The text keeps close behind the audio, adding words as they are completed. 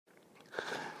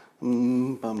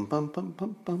Bum, bum, bum, bum,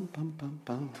 bum, bum, bum,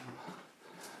 bum.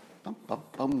 Bum, bum,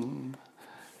 bum.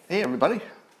 Hey, everybody,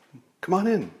 come on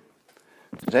in.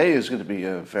 Today is going to be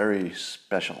a very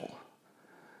special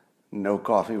No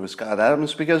Coffee with Scott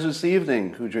Adams because it's the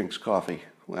evening. Who drinks coffee?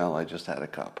 Well, I just had a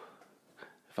cup.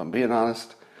 If I'm being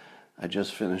honest, I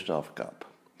just finished off a cup.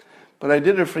 But I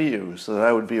did it for you so that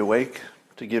I would be awake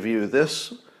to give you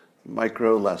this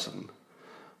micro lesson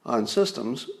on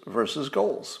systems versus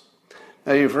goals.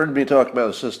 Now, you've heard me talk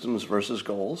about systems versus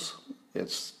goals.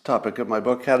 It's the topic of my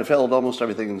book, How to Fail at Almost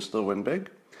Everything and Still Win Big.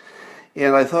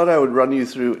 And I thought I would run you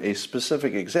through a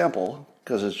specific example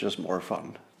because it's just more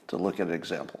fun to look at an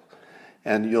example.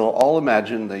 And you'll all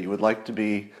imagine that you would like to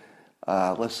be,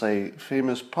 let's say,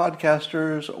 famous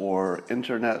podcasters or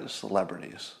internet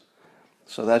celebrities.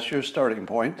 So that's your starting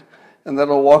point. And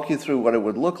then I'll walk you through what it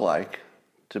would look like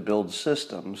to build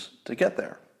systems to get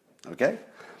there. Okay?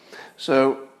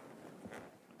 So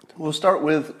we'll start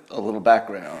with a little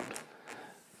background.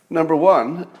 Number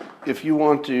one, if you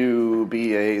want to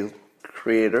be a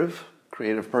creative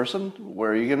person,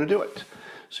 where are you going to do it?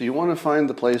 So you want to find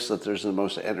the place that there's the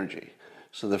most energy.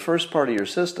 So the first part of your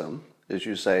system is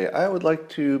you say, I would like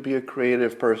to be a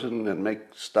creative person and make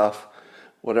stuff,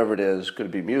 whatever it is.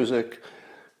 Could be music,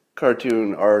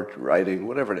 cartoon, art, writing,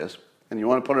 whatever it is. And you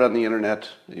want to put it on the internet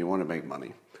and you want to make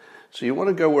money. So you want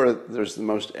to go where there's the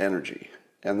most energy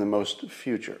and the most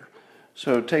future.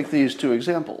 So take these two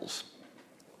examples.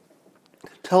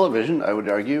 Television, I would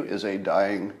argue, is a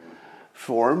dying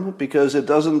form because it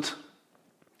doesn't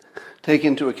take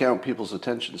into account people's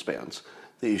attention spans.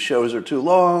 These shows are too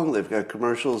long, they've got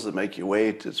commercials that make you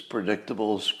wait, it's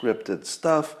predictable, scripted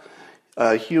stuff.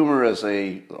 Humor as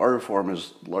an art form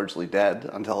is largely dead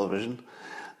on television.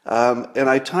 And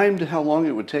I timed how long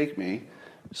it would take me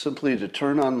simply to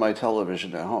turn on my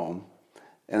television at home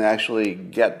and actually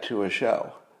get to a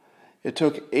show. It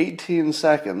took 18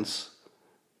 seconds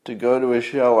to go to a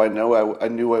show I knew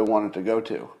I wanted to go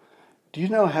to. Do you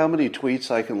know how many tweets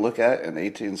I can look at in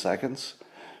 18 seconds?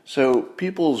 So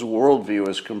people's worldview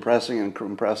is compressing and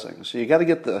compressing. So you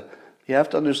have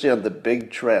to understand the big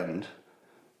trend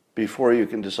before you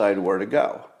can decide where to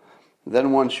go.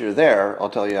 Then once you're there, I'll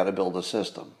tell you how to build the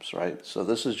systems, right? So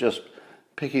this is just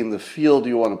picking the field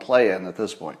you want to play in at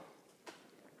this point.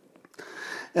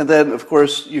 And then, of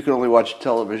course, you can only watch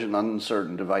television on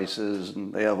certain devices,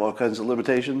 and they have all kinds of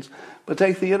limitations. But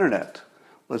take the internet.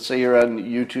 Let's say you're on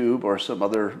YouTube or some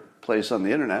other place on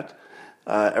the internet.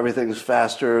 Everything's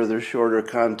faster, there's shorter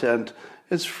content.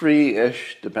 It's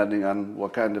free-ish, depending on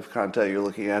what kind of content you're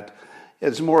looking at.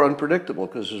 It's more unpredictable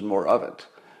because there's more of it.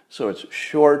 So it's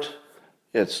short,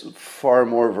 it's far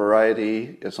more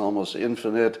variety, it's almost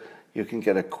infinite. You can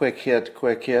get a quick hit.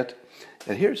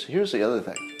 And here's the other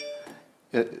thing.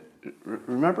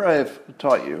 Remember I've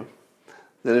taught you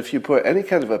that if you put any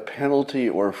kind of a penalty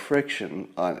or friction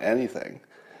on anything,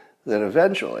 that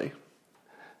eventually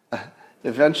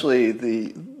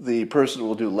the person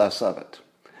will do less of it.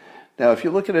 Now, if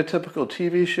you look at a typical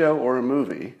TV show or a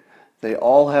movie, they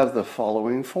all have the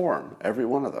following form, every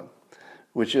one of them,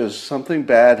 which is something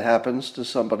bad happens to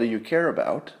somebody you care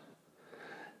about,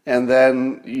 and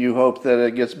then you hope that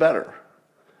it gets better,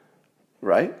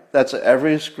 right? That's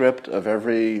every script of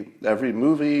every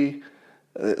movie,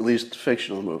 at least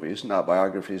fictional movies, not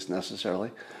biographies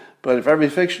necessarily. But if every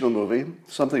fictional movie,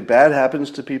 something bad happens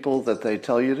to people that they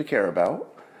tell you to care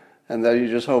about, and then you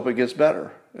just hope it gets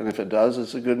better. And if it does,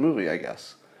 it's a good movie, I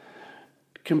guess.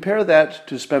 Compare that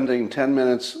to spending 10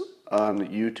 minutes on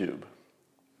YouTube.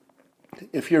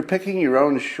 If you're picking your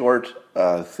own short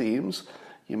themes,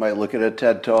 you might look at a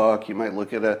TED Talk, you might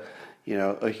look at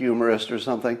a humorist or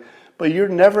something, but you're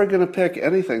never going to pick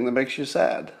anything that makes you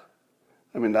sad.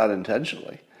 I mean, not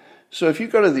intentionally. So if you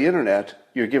go to the internet,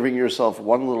 you're giving yourself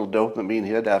one little dopamine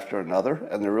hit after another,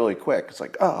 and they're really quick. It's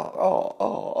like,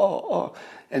 oh,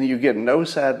 and you get no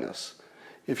sadness.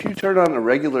 If you turn on a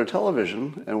regular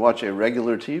television and watch a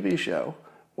regular TV show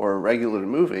or a regular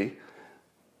movie,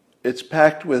 it's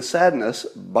packed with sadness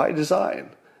by design.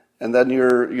 And then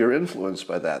you're influenced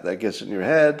by that. That gets in your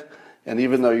head, and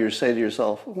even though you say to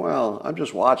yourself, well, I'm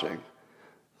just watching.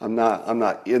 I'm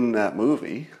not in that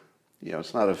movie.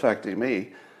 It's not affecting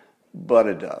me. But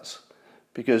it does,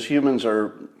 because humans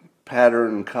are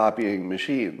pattern copying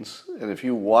machines. And if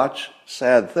you watch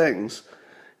sad things,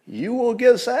 you will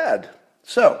get sad.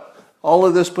 So all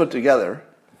of this put together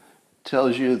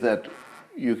tells you that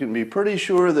you can be pretty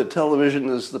sure that television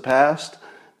is the past,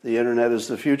 the internet is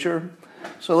the future.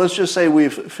 So let's just say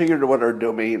we've figured out what our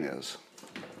domain is.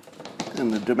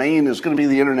 And the domain is going to be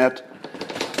the internet,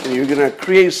 and you're going to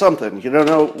create something. You don't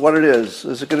know what it is.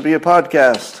 Is it going to be a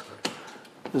podcast?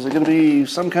 Is it going to be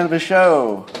some kind of a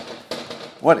show?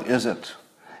 What is it?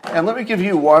 And let me give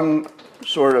you one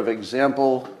sort of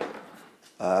example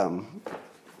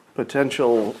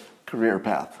potential career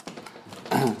path.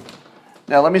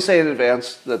 Now, let me say in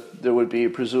advance that there would be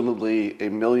presumably a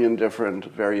million different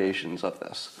variations of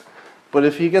this. But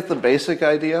if you get the basic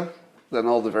idea, then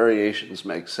all the variations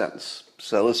make sense.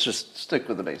 So let's just stick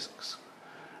with the basics.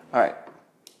 All right.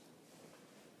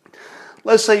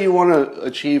 Let's say you want to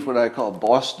achieve what I call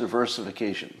boss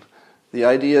diversification. The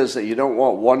idea is that you don't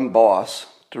want one boss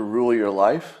to rule your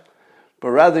life, but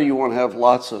rather you want to have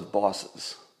lots of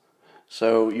bosses.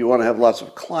 So you want to have lots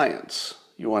of clients.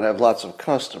 You want to have lots of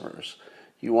customers.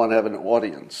 You want to have an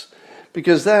audience.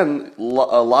 Because then a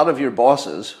lot of your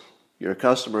bosses, your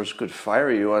customers, could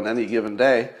fire you on any given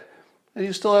day, and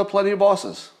you still have plenty of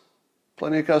bosses,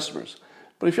 plenty of customers.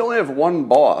 But if you only have one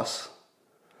boss,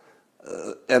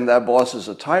 and that boss is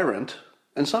a tyrant,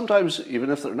 and sometimes even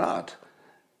if they're not,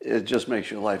 it just makes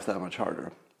your life that much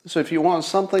harder. So if you want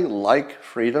something like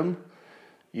freedom,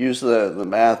 use the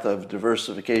math of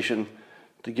diversification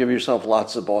to give yourself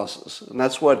lots of bosses. And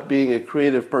that's what being a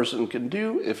creative person can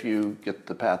do if you get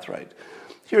the path right.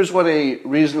 Here's what a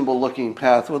reasonable looking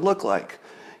path would look like.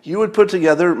 You would put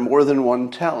together more than one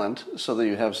talent so that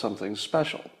you have something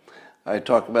special. I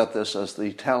talk about this as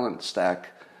the talent stack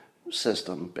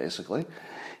system, basically.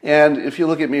 And if you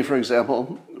look at me, for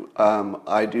example,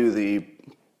 I do the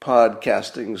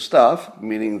podcasting stuff,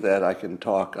 meaning that I can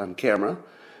talk on camera.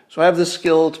 So I have the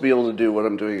skill to be able to do what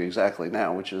I'm doing exactly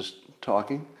now, which is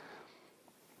talking.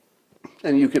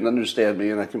 And you can understand me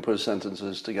and I can put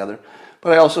sentences together.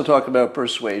 But I also talk about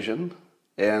persuasion,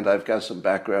 and I've got some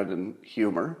background in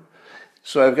humor.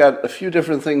 So I've got a few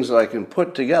different things that I can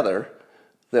put together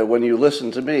that when you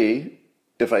listen to me,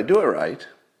 if I do it right,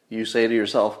 you say to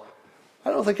yourself,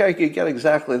 I don't think I could get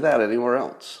exactly that anywhere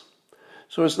else.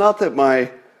 So it's not that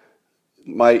my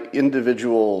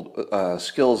individual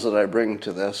skills that I bring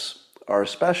to this are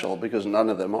special, because none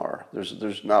of them are.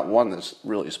 There's not one that's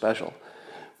really special.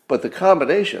 But the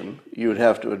combination, you would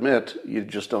have to admit, you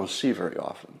just don't see very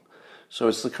often. So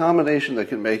it's the combination that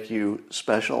can make you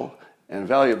special and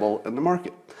valuable in the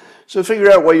market. So figure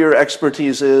out what your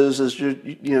expertise is.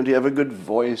 Do you have a good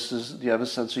voice? Do you have a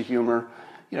sense of humor?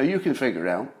 You can figure it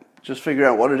out. Just figure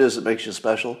out what it is that makes you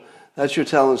special. That's your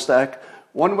talent stack.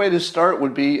 One way to start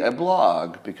would be a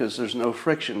blog, because there's no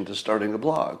friction to starting a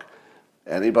blog.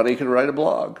 Anybody can write a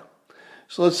blog.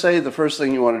 So let's say the first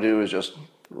thing you want to do is just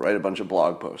write a bunch of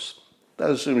blog posts. That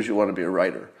assumes you want to be a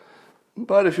writer.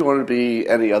 But if you want to be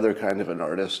any other kind of an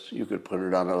artist, you could put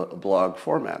it on a blog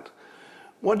format.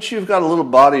 Once you've got a little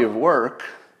body of work,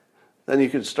 then you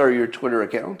can start your Twitter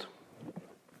account.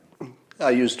 I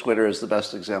use Twitter as the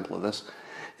best example of this.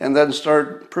 And then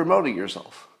start promoting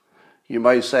yourself. You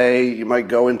might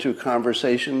go into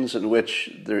conversations in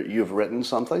which you've written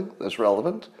something that's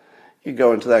relevant. You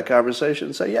go into that conversation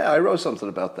and say, yeah, I wrote something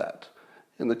about that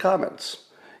in the comments.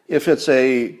 If it's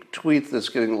a tweet that's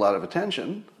getting a lot of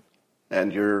attention,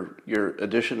 and your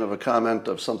addition of a comment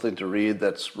of something to read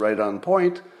that's right on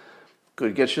point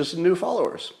could get you some new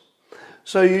followers.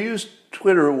 So you use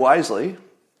Twitter wisely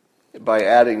by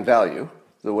adding value.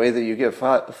 The way that you get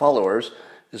followers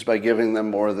is by giving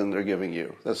them more than they're giving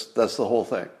you. That's the whole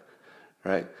thing,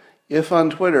 right? If on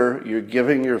Twitter you're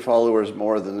giving your followers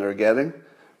more than they're getting,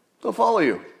 they'll follow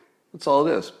you. That's all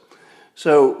it is.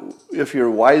 So if you're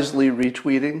wisely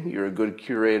retweeting, you're a good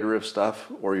curator of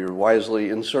stuff, or you're wisely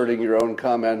inserting your own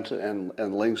comment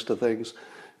and links to things,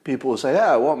 people will say,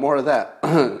 I want more of that.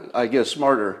 I get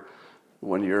smarter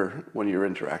when you're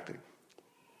interacting.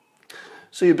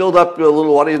 So you build up a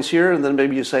little audience here, and then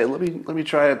maybe you say, let me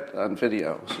try it on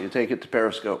video. So you take it to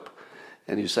Periscope,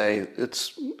 and you say,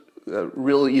 it's a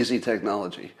real easy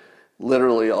technology.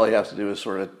 Literally, all you have to do is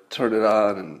sort of turn it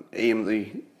on and aim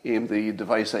the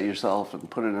device at yourself and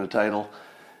put it in a title,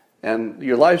 and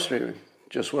you're live streaming,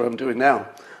 just what I'm doing now.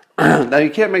 Now, you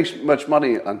can't make much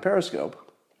money on Periscope.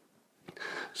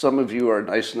 Some of you are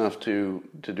nice enough to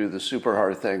do the super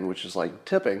hard thing, which is like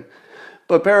tipping.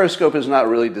 But Periscope is not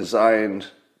really designed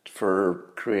for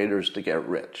creators to get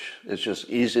rich. It's just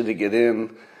easy to get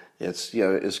in.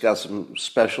 It's got some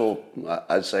special,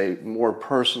 I'd say, more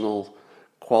personal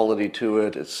quality to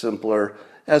it. It's simpler.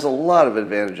 It has a lot of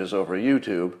advantages over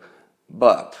YouTube.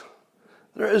 But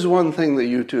there is one thing that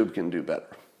YouTube can do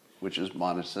better, which is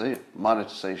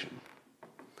monetization.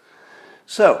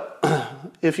 So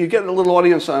if you get a little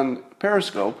audience on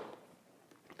Periscope,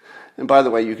 and by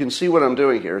the way, you can see what I'm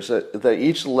doing here, is that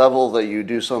each level that you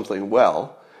do something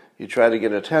well, you try to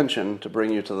get attention to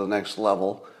bring you to the next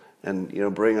level and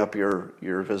bring up your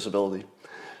visibility.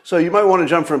 So you might want to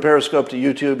jump from Periscope to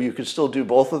YouTube. You could still do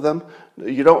both of them.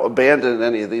 You don't abandon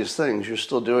any of these things. You're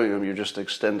still doing them. You're just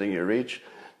extending your reach.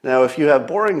 Now, if you have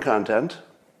boring content,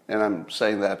 and I'm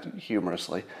saying that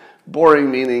humorously,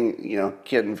 boring meaning,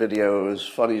 kid videos,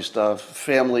 funny stuff,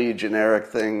 family generic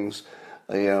things,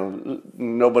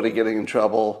 nobody getting in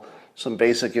trouble, some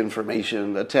basic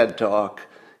information, a TED Talk,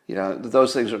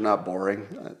 those things are not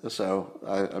boring. So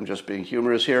I'm just being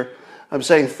humorous here. I'm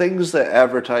saying things that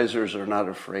advertisers are not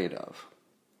afraid of.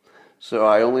 So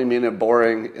I only mean it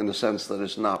boring in the sense that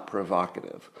it's not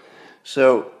provocative.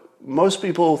 So most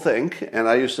people think, and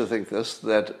I used to think this,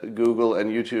 that Google and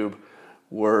YouTube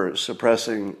were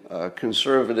suppressing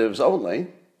conservatives only,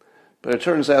 but it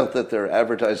turns out that their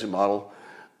advertising model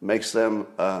makes them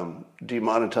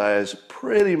demonetize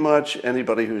pretty much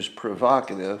anybody who's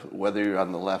provocative, whether you're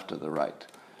on the left or the right.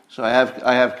 So I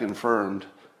have confirmed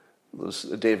this.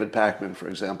 David Pakman, for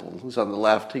example, who's on the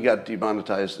left. He got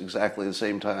demonetized exactly the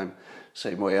same time,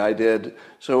 same way I did.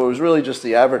 So it was really just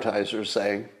the advertisers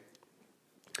saying,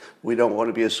 we don't want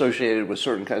to be associated with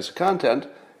certain kinds of content,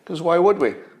 because why would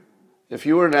we? If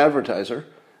you were an advertiser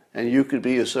and you could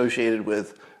be associated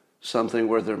with something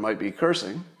where there might be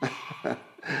cursing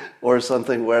or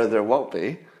something where there won't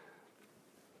be,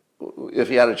 if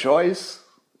you had a choice,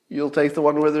 you'll take the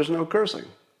one where there's no cursing.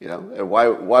 And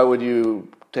why would you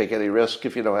take any risk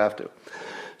if you don't have to?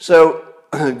 So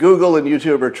Google and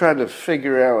YouTube are trying to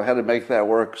figure out how to make that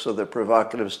work so that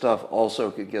provocative stuff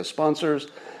also can get sponsors.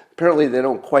 Apparently they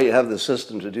don't quite have the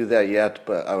system to do that yet,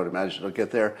 but I would imagine it'll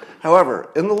get there. However,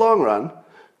 in the long run,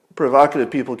 provocative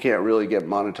people can't really get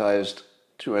monetized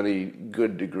to any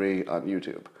good degree on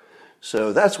YouTube.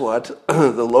 So that's what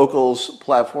the Locals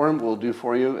platform will do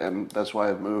for you, and that's why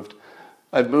I've moved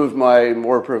my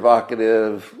more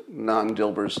provocative,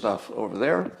 non-Dilbert stuff over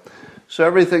there. So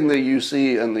everything that you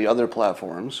see in the other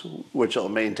platforms, which I'll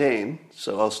maintain,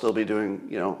 so I'll still be doing,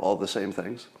 all the same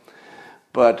things,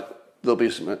 but there'll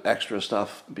be some extra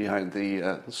stuff behind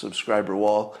the subscriber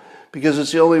wall, because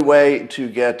it's the only way to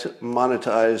get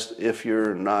monetized if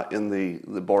you're not in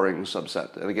the boring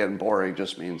subset. And again, boring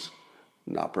just means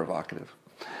not provocative.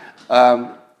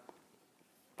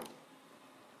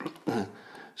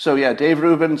 So yeah, Dave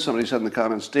Rubin, somebody said in the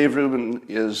comments, Dave Rubin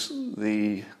is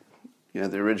the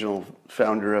original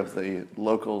founder of the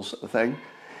Locals thing.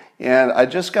 And I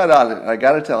just got on it. I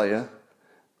got to tell you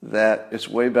that it's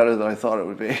way better than I thought it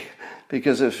would be,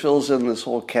 because it fills in this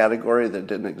whole category that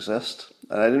didn't exist.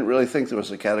 And I didn't really think there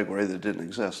was a category that didn't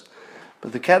exist.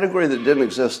 But the category that didn't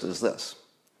exist is this.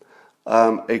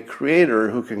 A creator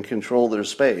who can control their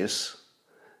space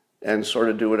and sort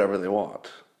of do whatever they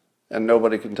want. And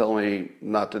nobody can tell me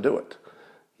not to do it.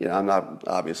 I'm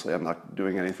not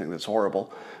doing anything that's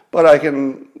horrible, but I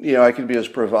can be as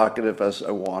provocative as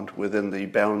I want within the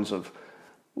bounds of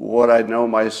what I know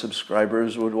my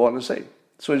subscribers would want to see.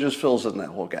 So it just fills in that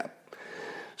whole gap.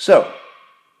 So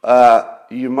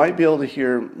you might be able to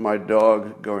hear my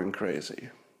dog going crazy,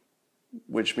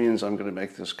 which means I'm going to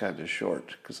make this kind of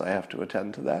short because I have to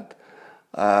attend to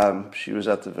that. She was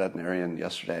at the veterinarian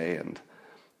yesterday, and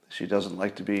she doesn't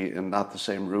like to be in not the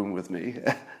same room with me,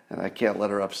 and I can't let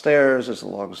her upstairs. It's a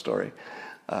long story,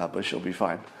 but she'll be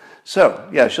fine. So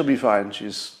yeah, she'll be fine.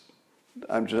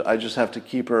 I just have to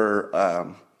keep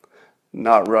her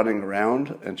not running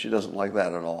around, and she doesn't like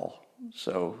that at all.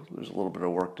 So there's a little bit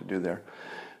of work to do there.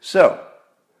 So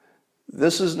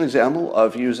this is an example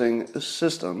of using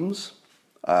systems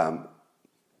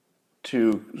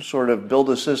to sort of build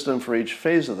a system for each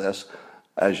phase of this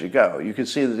as you go. You can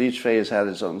see that each phase had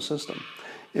its own system.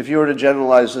 If you were to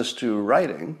generalize this to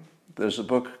writing, there's a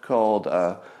book called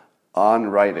On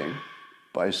Writing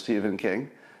by Stephen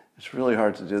King. It's really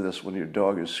hard to do this when your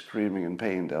dog is screaming in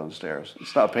pain downstairs.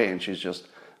 It's not pain, she's just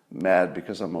mad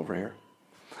because I'm over here.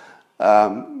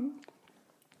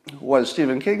 What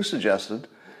Stephen King suggested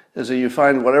is that you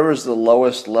find whatever is the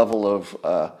lowest level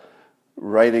of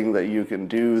writing that you can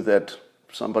do that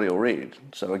somebody will read.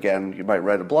 So again, you might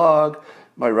write a blog,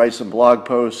 might write some blog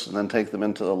posts and then take them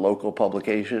into the local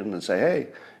publication and say, hey,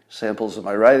 samples of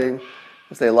my writing.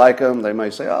 If they like them, they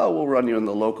might say, oh, we'll run you in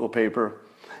the local paper.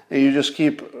 And you just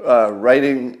keep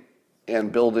writing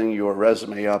and building your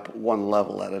resume up one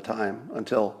level at a time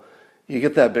until you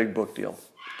get that big book deal.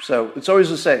 So it's always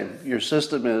the same. Your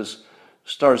system is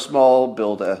start small,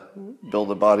 build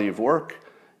a body of work,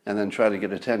 and then try to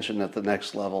get attention at the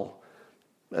next level,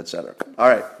 etc. All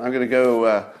right, I'm going to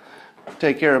go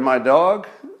take care of my dog.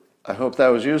 I hope that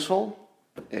was useful,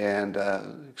 and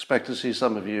expect to see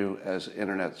some of you as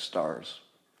internet stars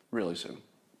really soon.